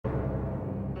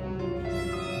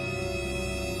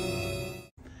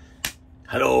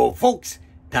Hello folks,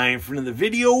 time for another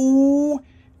video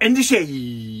and a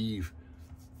shave,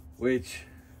 which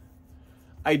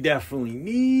I definitely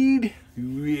need.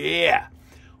 Yeah,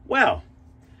 well,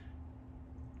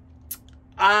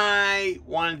 I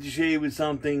wanted to shave with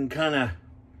something kind of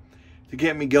to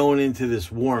get me going into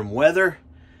this warm weather.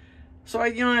 So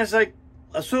it's like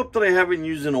a soap that I haven't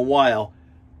used in a while.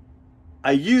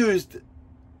 I used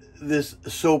this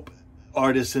soap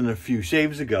Artisan a few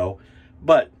shaves ago,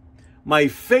 but my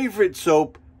favorite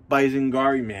soap by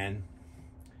Zingari Man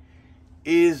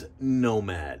is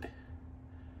Nomad.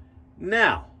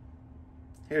 Now,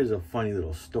 here's a funny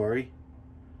little story.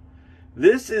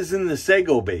 This is in the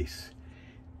Sago base.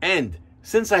 And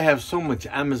since I have so much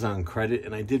Amazon credit,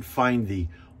 and I did find the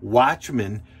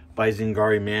Watchman by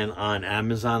Zingari Man on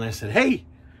Amazon, I said, hey,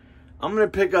 I'm going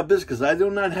to pick up this because I do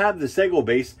not have the Sago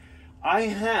base. I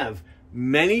have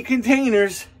many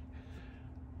containers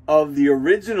of the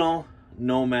original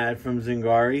Nomad from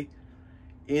Zingari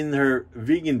in her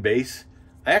vegan base.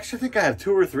 I actually think I have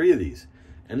 2 or 3 of these,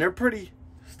 and they're pretty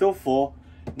still full.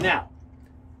 Now,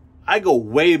 I go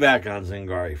way back on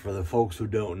Zingari for the folks who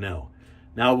don't know.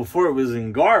 Now, before it was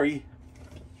Zingari,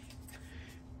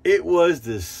 it was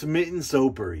the Smitten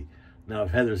Soapery. Now,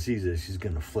 if Heather sees this, she's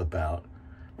going to flip out.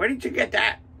 Where did you get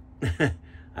that?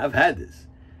 I've had this.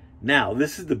 Now,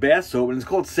 this is the bath soap, and it's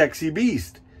called Sexy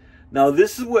Beast. Now,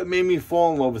 this is what made me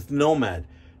fall in love with Nomad.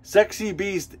 Sexy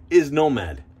Beast is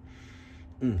Nomad.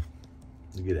 Look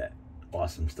at that.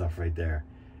 Awesome stuff right there.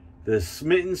 The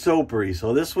Smitten Soapery.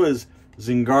 So this was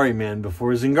Zingari Man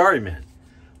before Zingari Man.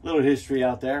 Little history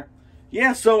out there.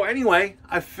 Yeah, so anyway,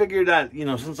 I figured that,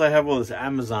 since I have all this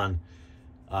Amazon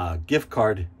gift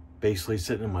card basically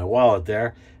sitting in my wallet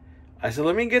there, I said,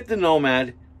 let me get the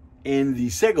Nomad in the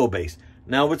Sago base.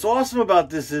 Now, what's awesome about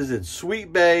this is it's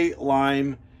sweet bay,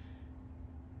 lime,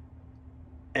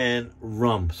 and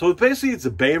rum. So basically it's a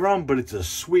bay rum, but it's a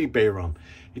sweet bay rum.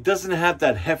 It doesn't have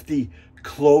that hefty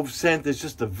clove scent. It's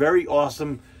just a very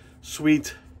awesome,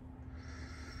 sweet,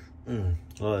 love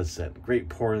that scent. Great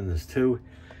pour in this too.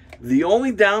 The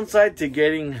only downside to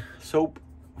getting soap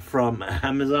from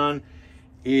Amazon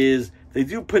is they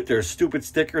do put their stupid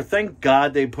sticker. Thank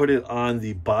God they put it on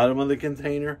the bottom of the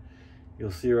container.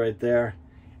 You'll see right there.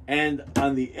 And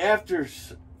on the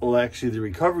actually the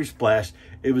recovery splash,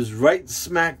 it was right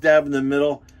smack dab in the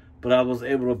middle, but I was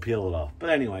able to peel it off. But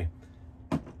anyway,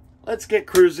 let's get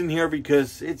cruising here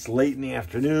because it's late in the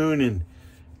afternoon and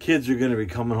kids are going to be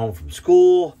coming home from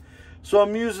school. So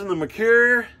I'm using the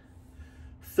Merkur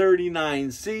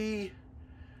 39c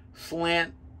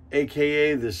slant,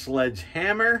 aka the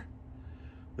sledgehammer,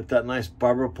 with that nice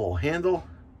barber pole handle.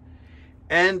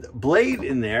 And blade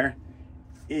in there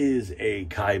is a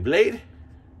Kai blade.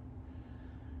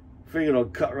 Figured it'll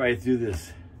cut right through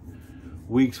this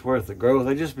week's worth of growth.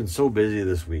 I've just been so busy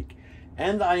this week.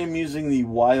 And I am using the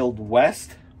Wild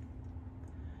West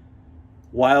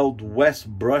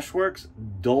Brushworks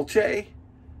Dolce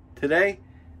today.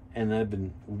 And I've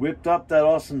been whipped up that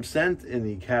awesome scent in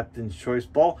the Captain's Choice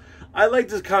ball. I like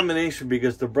this combination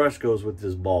because the brush goes with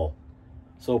this ball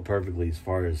so perfectly as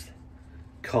far as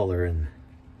color and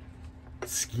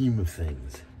scheme of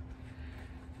things.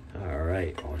 All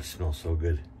right. Oh, it smells so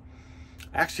good.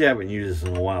 Actually, I haven't used this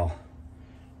in a while.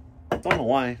 Don't know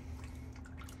why.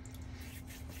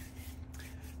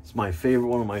 It's my favorite,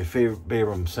 one of my favorite bay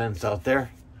rum scents out there.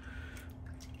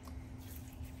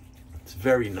 It's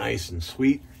very nice and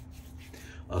sweet.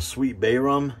 A sweet bay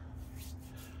rum.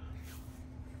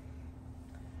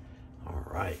 All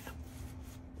right.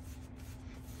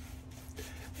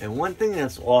 And one thing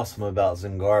that's awesome about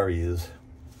Zingari is,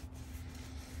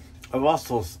 I've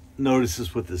also noticed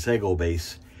this with the Sago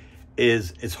base,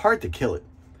 is it's hard to kill it.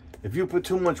 If you put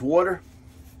too much water,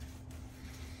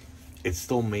 it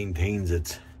still maintains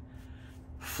its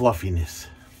fluffiness.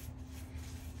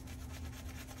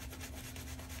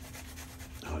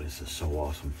 Oh, this is so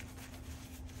awesome.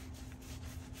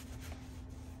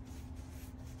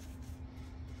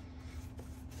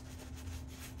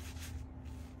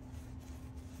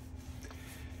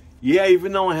 Yeah,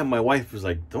 even though my wife was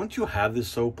like, don't you have this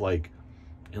soap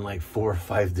in 4 or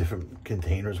 5 different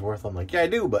containers worth? I'm like, yeah, I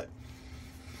do, but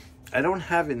I don't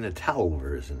have it in the towel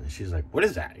version. And she's like, what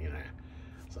is that?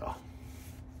 So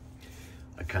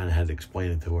I kind of had to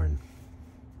explain it to her, and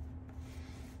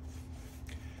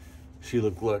she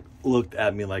looked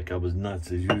at me like I was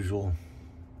nuts as usual.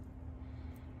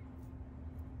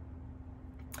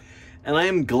 And I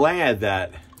am glad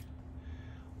that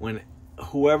when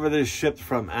whoever this shipped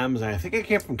from Amazon, I think it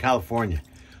came from California,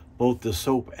 both the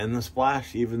soap and the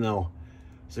splash, even though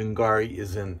Zingari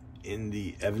is in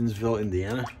the Evansville,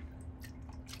 Indiana.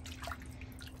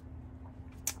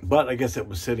 But I guess it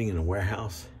was sitting in a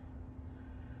warehouse.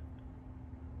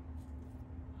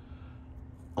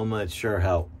 I'm not sure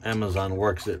how Amazon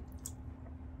works it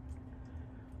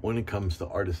when it comes to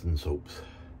artisan soaps.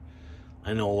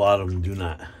 I know a lot of them do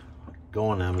not go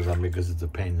on Amazon because it's a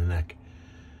pain in the neck.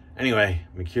 Anyway,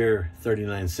 Merkur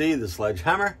 39c, the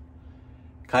sledgehammer,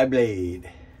 Kai blade.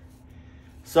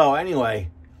 So anyway,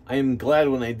 I am glad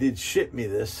when they did ship me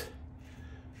this.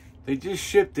 They just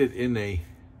shipped it in a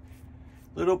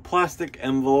little plastic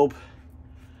envelope,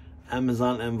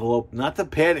 Amazon envelope, not the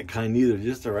padded kind either,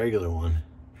 just a regular one.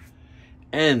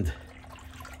 And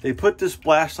they put the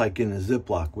splash like in a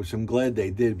Ziploc, which I'm glad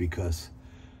they did because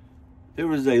there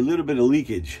was a little bit of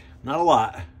leakage. Not a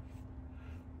lot,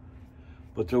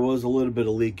 but there was a little bit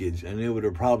of leakage, and it would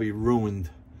have probably ruined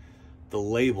the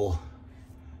label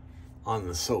on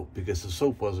the soap because the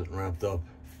soap wasn't wrapped up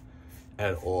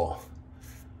at all.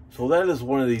 So that is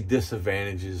one of the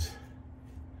disadvantages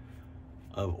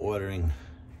of ordering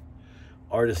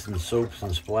artisan soaps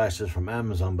and splashes from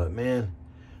Amazon. But man,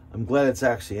 I'm glad it's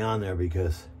actually on there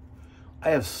because I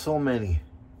have so many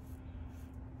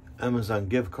Amazon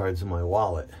gift cards in my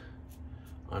wallet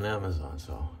on Amazon.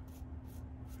 So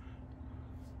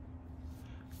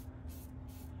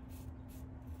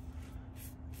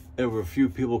there were a few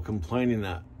people complaining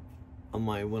that on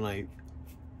when I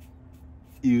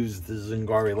used the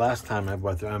Zingari last time I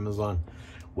bought through Amazon,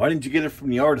 why didn't you get it from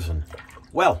the artisan?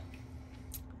 Well,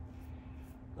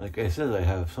 like I said, I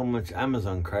have so much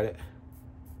Amazon credit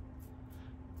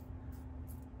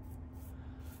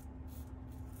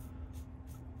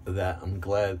that I'm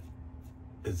glad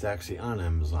it's actually on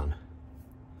Amazon.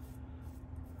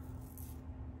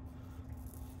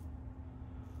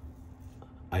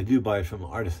 I do buy it from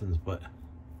artisans, but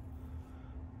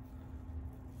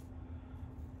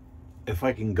if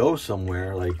I can go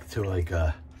somewhere like to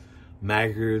a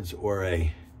Maggard's or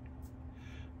a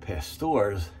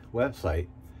Pastor's website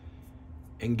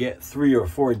and get 3 or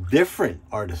 4 different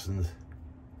artisans,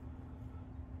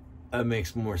 that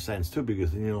makes more sense too,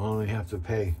 because then you don't only have to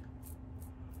pay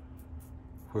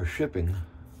for shipping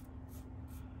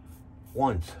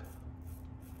once.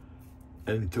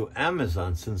 And to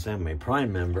Amazon, since I'm a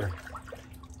Prime member,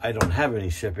 I don't have any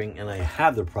shipping, and I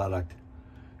have the product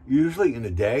usually in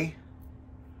a day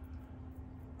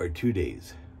or 2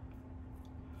 days.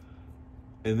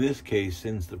 In this case,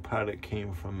 since the product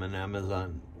came from an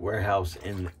Amazon warehouse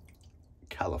in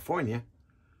California,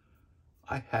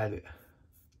 I had it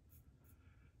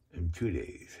in 2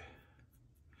 days.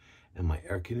 And my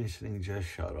air conditioning just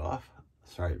shut off.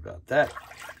 Sorry about that.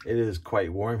 It is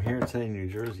quite warm here today in New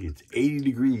Jersey. It's 80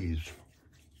 degrees.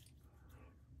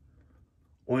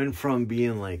 Went from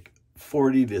being like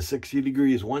 40 to 60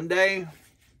 degrees one day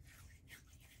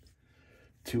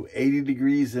to 80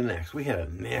 degrees the next. We had a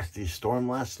nasty storm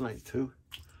last night too.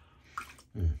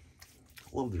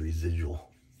 Love the residual.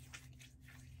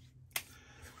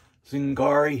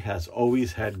 Zingari has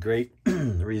always had great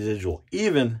residual,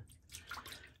 even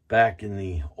back in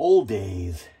the old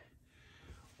days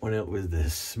when it was the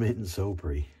Smitten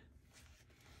Soapery.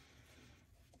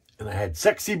 And I had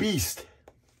Sexy Beast.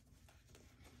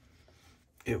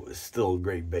 It was still a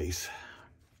great base.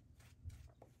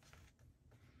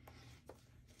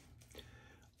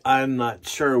 I'm not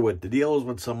sure what the deal is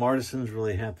with some artisans.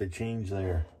 Really have to change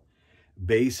their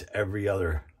base every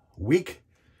other week.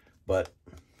 But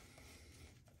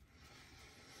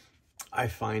I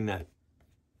find that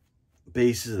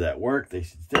bases that work, they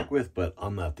should stick with, but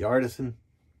I'm not the artisan.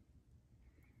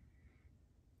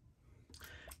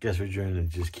 Guess we're trying to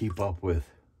just keep up with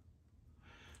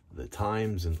the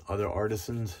times and other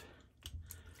artisans.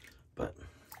 But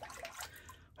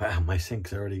wow, my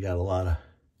sink's already got a lot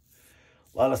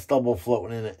of stubble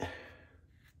floating in it.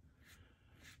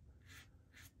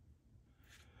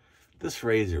 This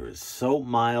razor is so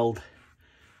mild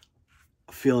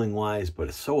feeling wise, but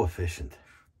it's so efficient.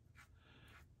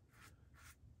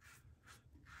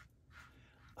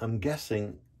 I'm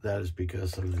guessing that is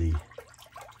because of the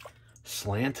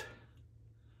slant.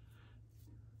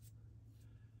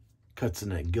 Cuts in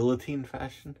that guillotine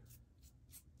fashion.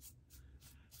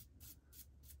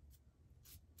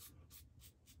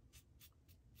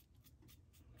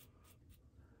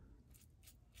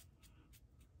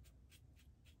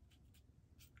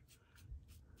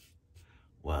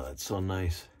 Wow, that's so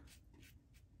nice.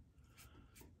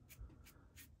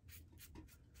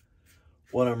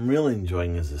 What I'm really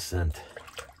enjoying is the scent.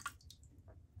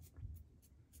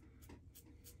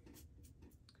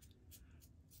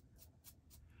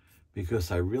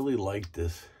 Because I really like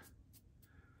this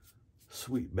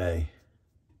Sweet Bay.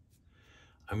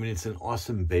 I mean, it's an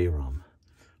awesome bay rum,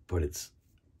 but it's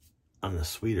on the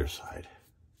sweeter side,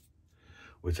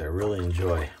 which I really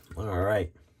enjoy. All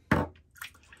right.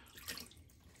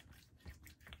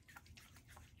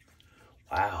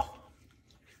 Wow.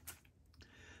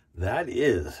 That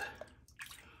is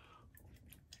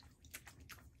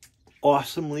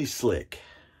awesomely slick.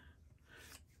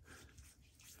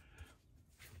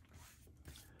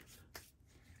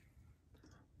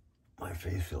 My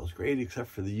face feels great except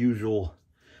for the usual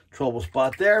trouble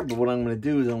spot there. But what I'm going to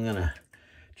do is I'm going to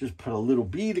just put a little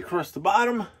bead across the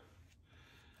bottom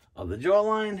of the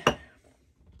jawline.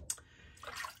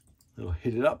 It'll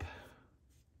hit it up.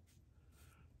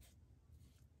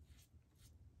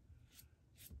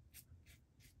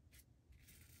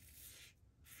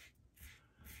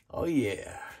 Oh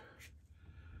yeah.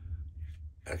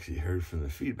 Actually heard from the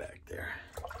feedback there.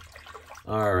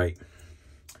 All right.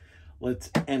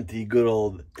 Let's empty good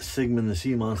old Sigmund the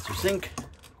Sea Monster sink.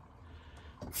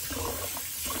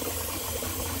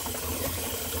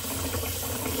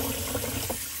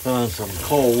 Put on some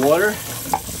cold water.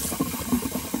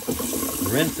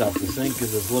 Rinse out the sink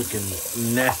because it's looking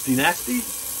nasty, nasty.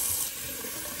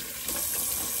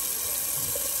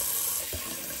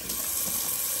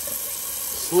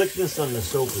 Slickness on the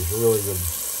soap is really good.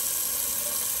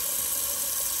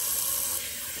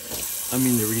 I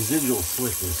mean, the residual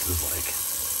slickness is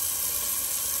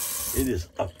like, it is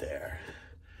up there.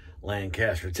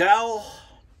 Lancaster Towel.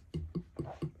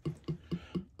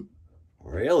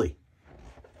 Really?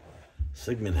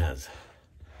 Sigmund has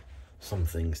some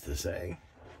things to say.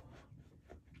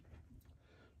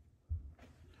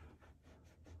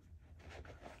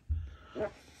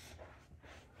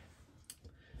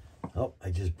 Oh, I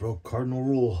just broke cardinal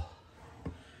rule.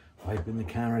 Wiping the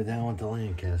camera down with the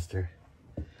Lancaster.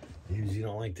 I usually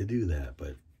don't like to do that,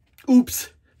 but oops.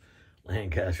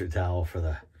 Lancaster Towel for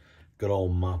the good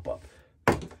old mop up.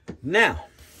 Now,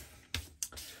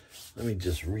 let me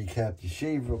just recap the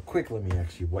shave real quick. Let me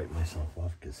actually wipe myself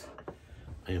off because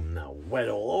I am now wet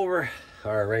all over.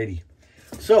 Alrighty.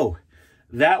 So,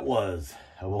 that was,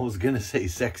 I was going to say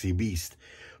Sexy Beast,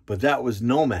 but that was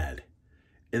Nomad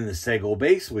in the Sego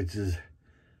base, which is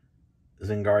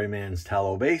Zingari Man's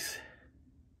tallow base.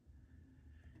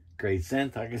 Great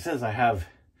scent. Like I said, I have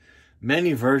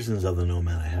many versions of the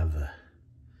Nomad. I have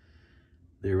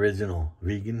the original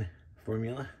vegan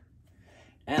formula,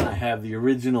 and I have the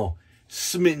original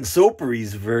Smitten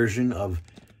Soaperies version of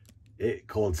it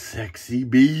called Sexy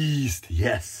Beast.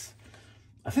 Yes.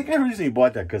 I think I originally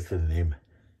bought that because of the name,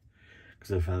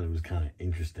 because I found it was kind of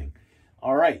interesting.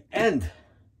 All right, and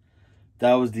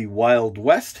that was the Wild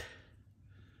West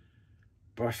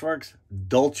Brushworks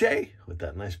Dolce with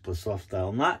that nice soft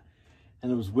style knot.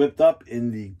 And it was whipped up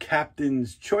in the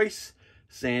Captain's Choice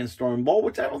Sandstorm Bowl,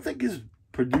 which I don't think is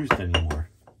produced anymore.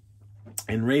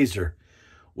 And razor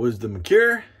was the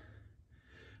Merkur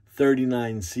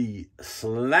 39c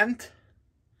slant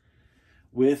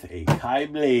with a Kai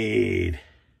blade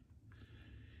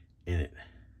in it.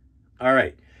 All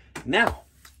right. Now,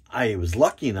 I was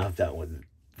lucky enough that when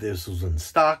this was in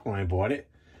stock when I bought it,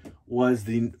 was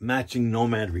the matching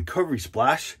Nomad Recovery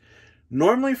Splash.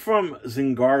 Normally from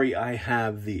Zingari, I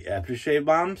have the aftershave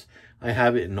bombs. I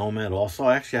have it in Nomad also.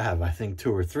 Actually, I have, I think,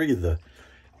 2 or 3 of the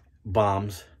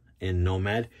bombs in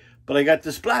Nomad. But I got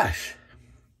the Splash.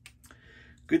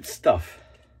 Good stuff.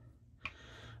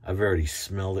 I've already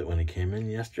smelled it when it came in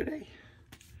yesterday.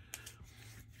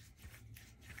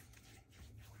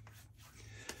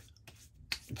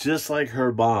 Just like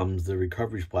her bombs, the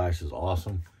Recovery Splash is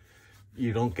awesome.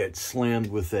 You don't get slammed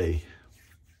with a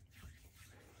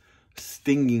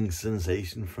stinging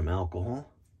sensation from alcohol.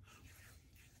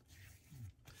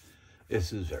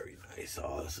 This is very nice.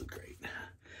 Oh, this is great.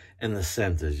 And the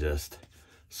scent is just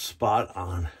spot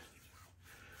on.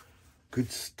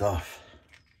 Good stuff.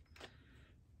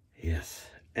 Yes.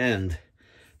 And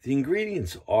the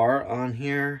ingredients are on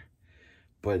here,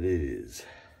 but it is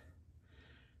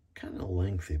kind of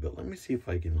lengthy. But let me see if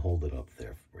I can hold it up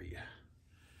there for you.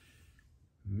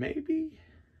 Maybe.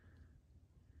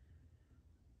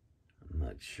 I'm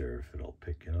not sure if it'll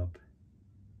pick it up.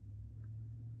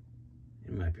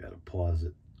 You might be able to pause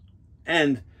it.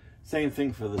 And same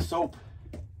thing for the soap.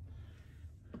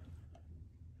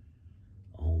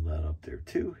 I'll hold that up there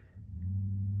too.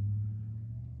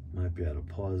 Might be able to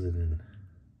pause it and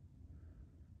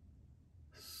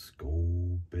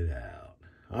scope it out.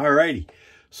 Alrighty.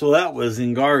 So that was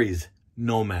Zingari's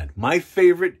Nomad. My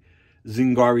favorite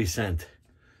Zingari scent.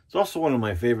 It's also one of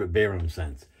my favorite Bayram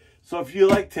scents. So if you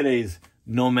like today's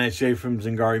Nomad shave from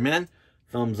Zingari Man,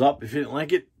 thumbs up. If you didn't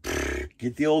like it,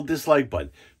 get the old dislike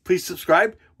button. Please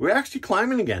subscribe. We're actually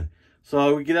climbing again.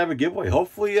 So we could have a giveaway.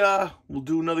 Hopefully, we'll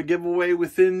do another giveaway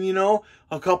within, you know,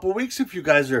 a couple weeks if you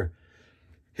guys are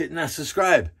hitting that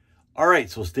subscribe. All right,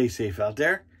 so stay safe out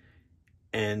there.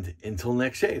 And until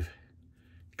next shave,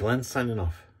 Glenn signing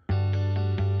off.